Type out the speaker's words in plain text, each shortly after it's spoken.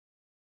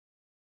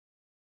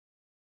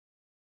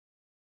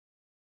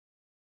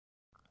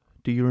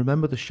Do you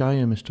remember the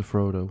Shire, Mr.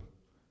 Frodo?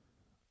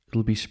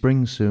 It'll be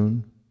spring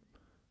soon.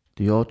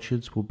 The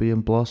orchards will be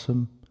in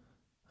blossom,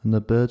 and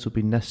the birds will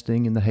be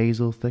nesting in the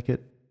hazel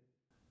thicket,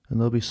 and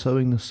they'll be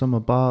sowing the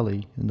summer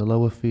barley in the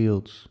lower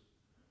fields,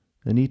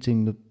 and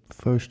eating the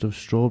first of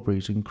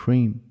strawberries and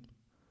cream.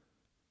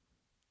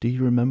 Do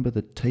you remember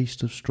the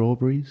taste of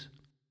strawberries?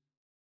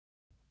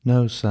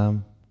 No,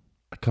 Sam,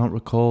 I can't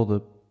recall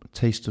the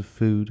taste of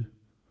food,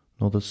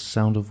 nor the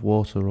sound of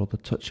water or the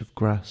touch of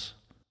grass.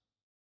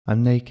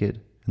 I'm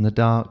naked, in the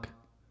dark.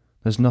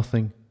 There's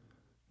nothing,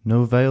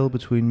 no veil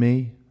between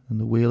me and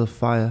the wheel of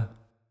fire.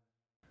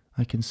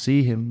 I can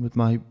see him with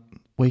my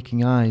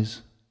waking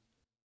eyes.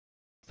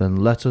 Then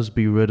let us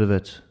be rid of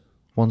it,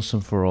 once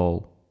and for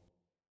all.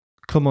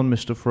 Come on,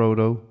 Mr.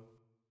 Frodo.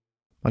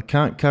 I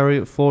can't carry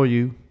it for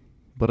you,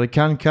 but I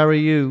can carry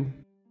you.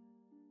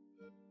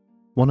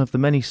 One of the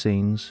many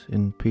scenes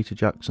in Peter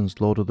Jackson's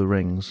Lord of the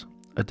Rings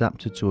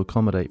adapted to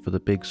accommodate for the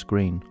big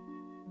screen,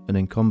 and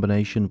in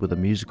combination with a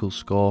musical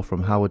score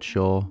from Howard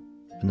Shore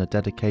and the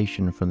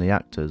dedication from the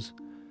actors,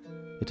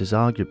 it is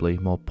arguably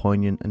more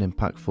poignant and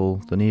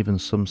impactful than even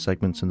some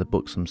segments in the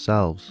books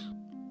themselves,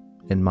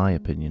 in my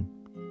opinion.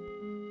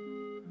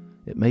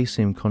 It may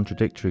seem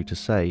contradictory to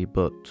say,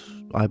 but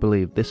I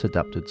believe this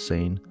adapted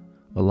scene,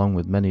 along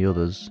with many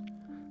others,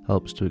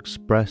 helps to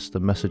express the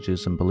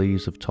messages and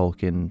beliefs of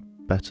Tolkien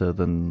better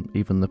than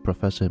even the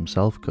professor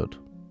himself could.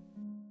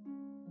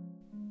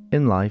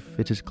 In life,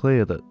 it is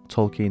clear that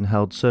Tolkien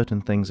held certain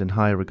things in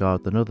higher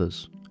regard than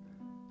others.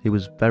 He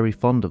was very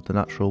fond of the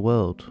natural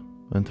world,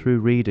 and through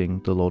reading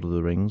The Lord of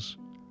the Rings,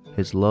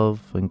 his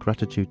love and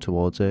gratitude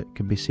towards it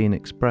can be seen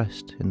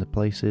expressed in the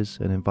places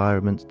and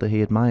environments that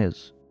he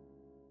admires.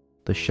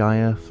 The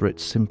Shire for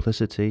its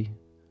simplicity,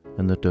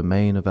 and the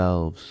domain of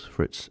elves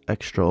for its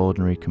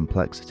extraordinary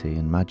complexity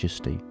and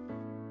majesty.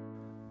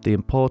 The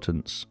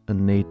importance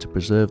and need to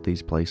preserve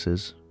these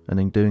places, and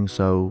in doing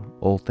so,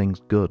 all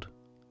things good,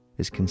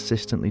 is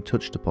consistently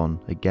touched upon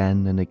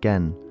again and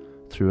again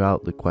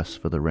throughout the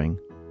quest for the ring,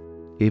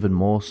 even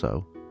more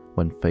so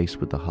when faced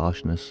with the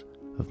harshness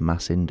of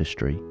mass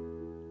industry.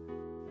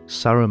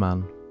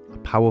 Saruman, a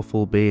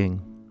powerful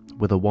being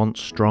with a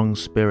once strong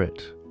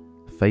spirit,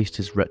 faced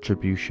his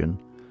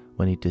retribution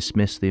when he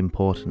dismissed the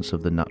importance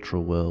of the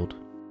natural world,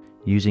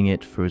 using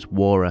it for his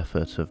war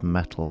effort of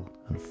metal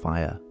and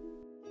fire.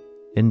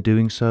 In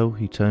doing so,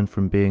 he turned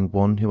from being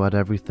one who had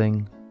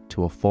everything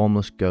to a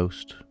formless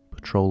ghost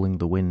patrolling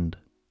the wind.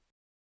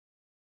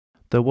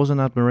 There was an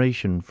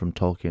admiration from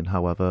Tolkien,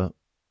 however,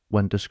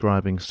 when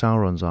describing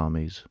Sauron's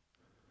armies.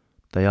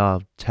 They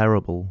are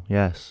terrible,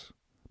 yes,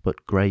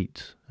 but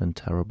great and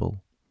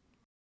terrible.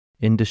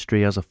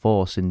 Industry as a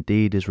force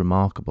indeed is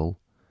remarkable,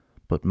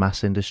 but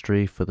mass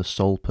industry for the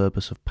sole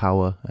purpose of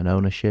power and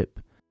ownership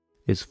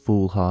is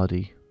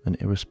foolhardy and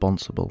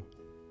irresponsible.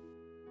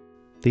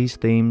 These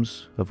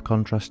themes of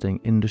contrasting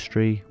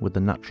industry with the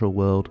natural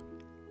world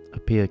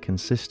appear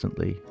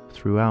consistently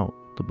throughout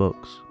the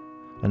books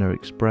and are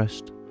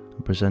expressed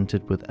and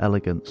presented with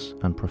elegance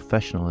and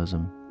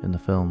professionalism in the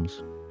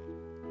films.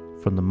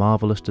 From the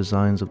marvellous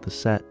designs of the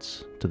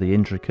sets to the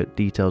intricate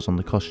details on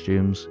the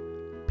costumes,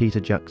 Peter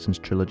Jackson's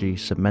trilogy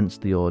cements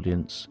the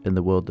audience in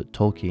the world that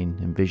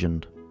Tolkien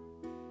envisioned.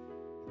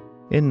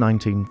 In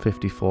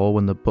 1954,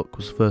 when the book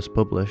was first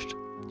published,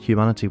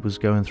 humanity was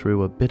going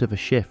through a bit of a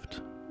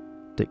shift.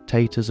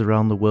 Dictators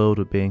around the world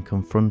were being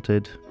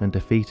confronted and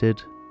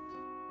defeated.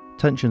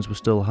 Tensions were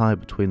still high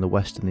between the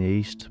West and the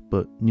East,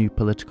 but new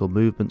political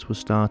movements were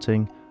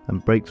starting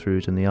and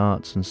breakthroughs in the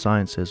arts and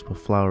sciences were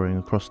flowering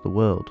across the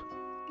world.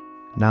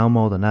 Now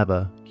more than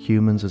ever,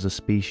 humans as a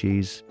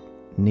species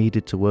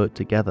needed to work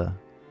together,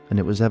 and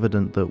it was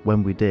evident that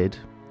when we did,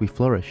 we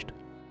flourished.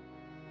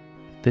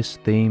 This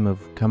theme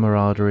of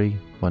camaraderie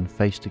when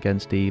faced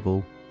against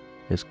evil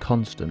is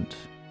constant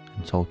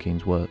in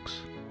Tolkien's works.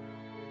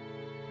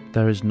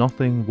 There is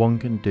nothing one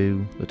can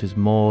do that is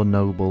more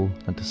noble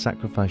than to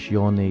sacrifice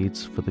your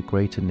needs for the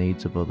greater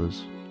needs of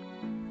others,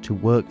 to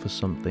work for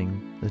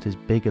something that is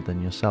bigger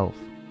than yourself.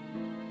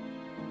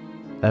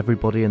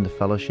 Everybody in the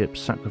fellowship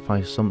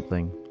sacrificed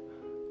something,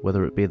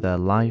 whether it be their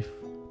life,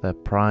 their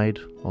pride,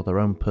 or their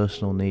own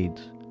personal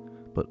needs,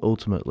 but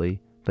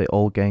ultimately they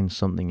all gained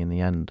something in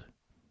the end: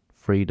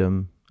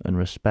 freedom and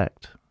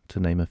respect, to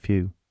name a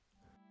few.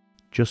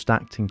 Just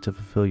acting to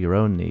fulfill your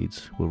own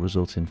needs will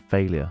result in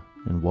failure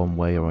in one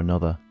way or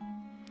another.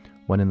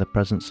 When in the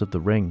presence of the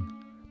ring,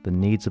 the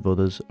needs of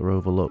others are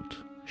overlooked,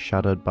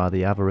 shadowed by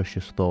the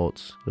avaricious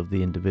thoughts of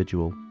the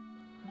individual.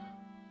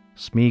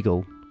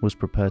 Smeagol was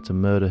prepared to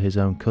murder his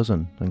own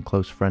cousin and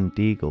close friend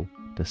Déagol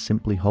to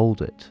simply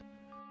hold it.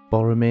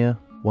 Boromir,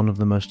 one of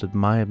the most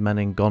admired men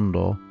in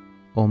Gondor,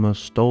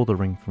 almost stole the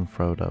ring from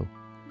Frodo,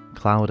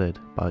 clouded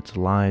by its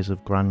lies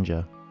of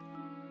grandeur.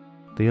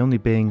 The only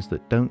beings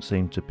that don't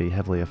seem to be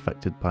heavily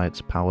affected by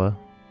its power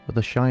are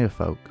the Shire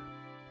folk,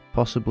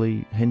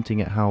 possibly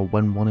hinting at how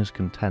when one is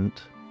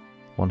content,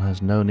 one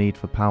has no need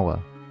for power,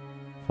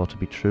 for to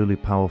be truly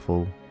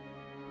powerful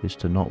is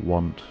to not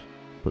want,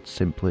 but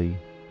simply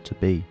to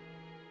be.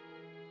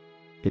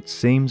 It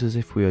seems as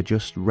if we are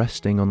just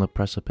resting on the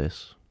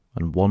precipice,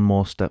 and one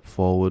more step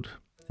forward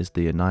is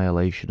the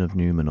annihilation of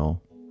Numenor.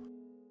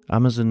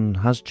 Amazon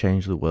has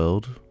changed the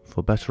world,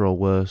 for better or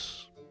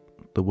worse.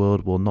 The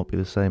world will not be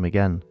the same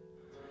again.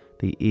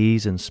 The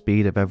ease and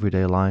speed of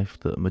everyday life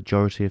that a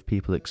majority of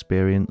people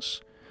experience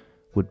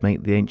would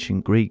make the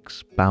ancient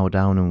Greeks bow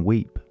down and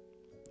weep.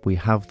 We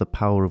have the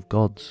power of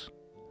gods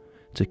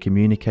to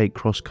communicate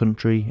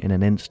cross-country in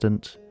an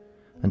instant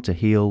and to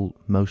heal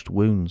most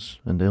wounds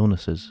and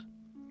illnesses.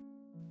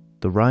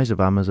 The rise of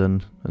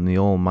Amazon and the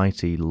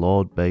almighty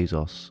Lord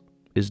Bezos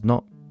is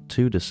not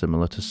too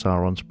dissimilar to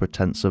Sauron's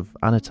pretense of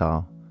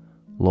Anatar,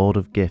 Lord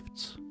of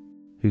Gifts,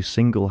 who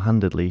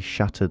single-handedly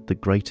shattered the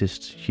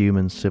greatest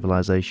human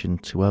civilization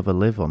to ever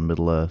live on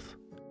Middle-earth.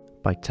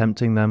 By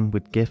tempting them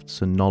with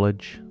gifts and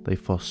knowledge, they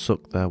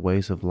forsook their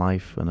ways of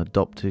life and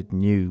adopted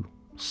new,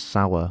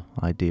 sour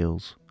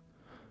ideals,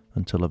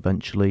 until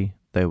eventually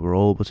they were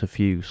all but a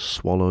few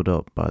swallowed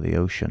up by the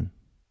ocean.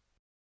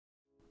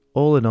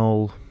 All in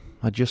all,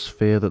 I just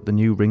fear that the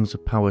new Rings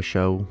of Power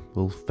show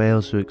will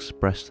fail to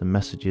express the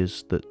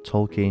messages that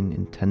Tolkien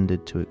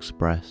intended to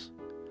express.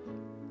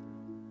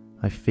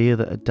 I fear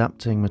that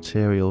adapting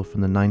material from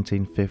the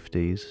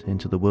 1950s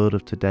into the world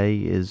of today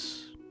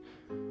is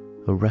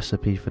a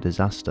recipe for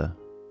disaster.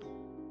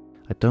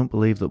 I don't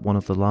believe that one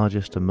of the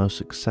largest and most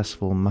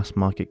successful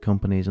mass-market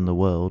companies in the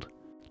world,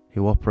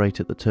 who operate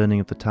at the turning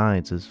of the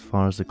tides as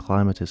far as the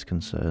climate is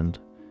concerned,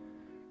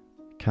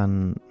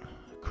 can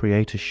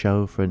create a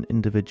show for an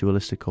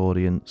individualistic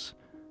audience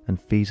and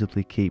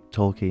feasibly keep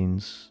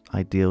Tolkien's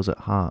ideals at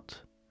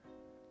heart.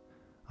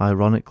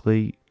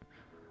 Ironically,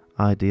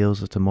 ideals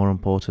that are more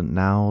important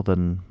now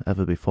than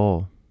ever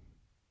before.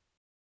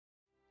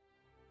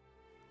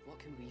 What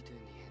can we do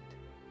in the end?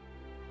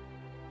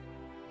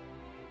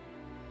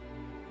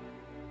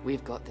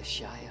 We've got the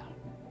Shire.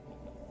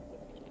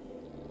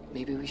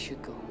 Maybe we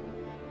should go.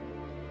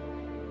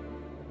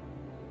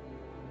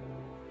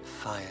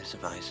 Fires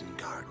of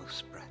Isengard will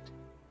spread,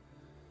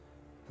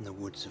 and the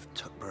woods of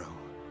Tuckborough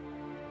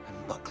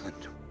and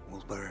Buckland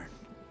will burn,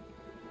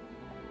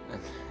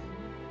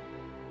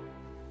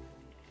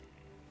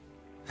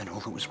 and all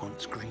that was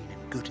once green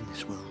and good in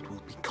this world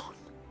will be gone.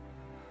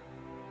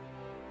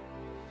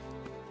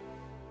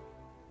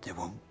 There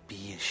won't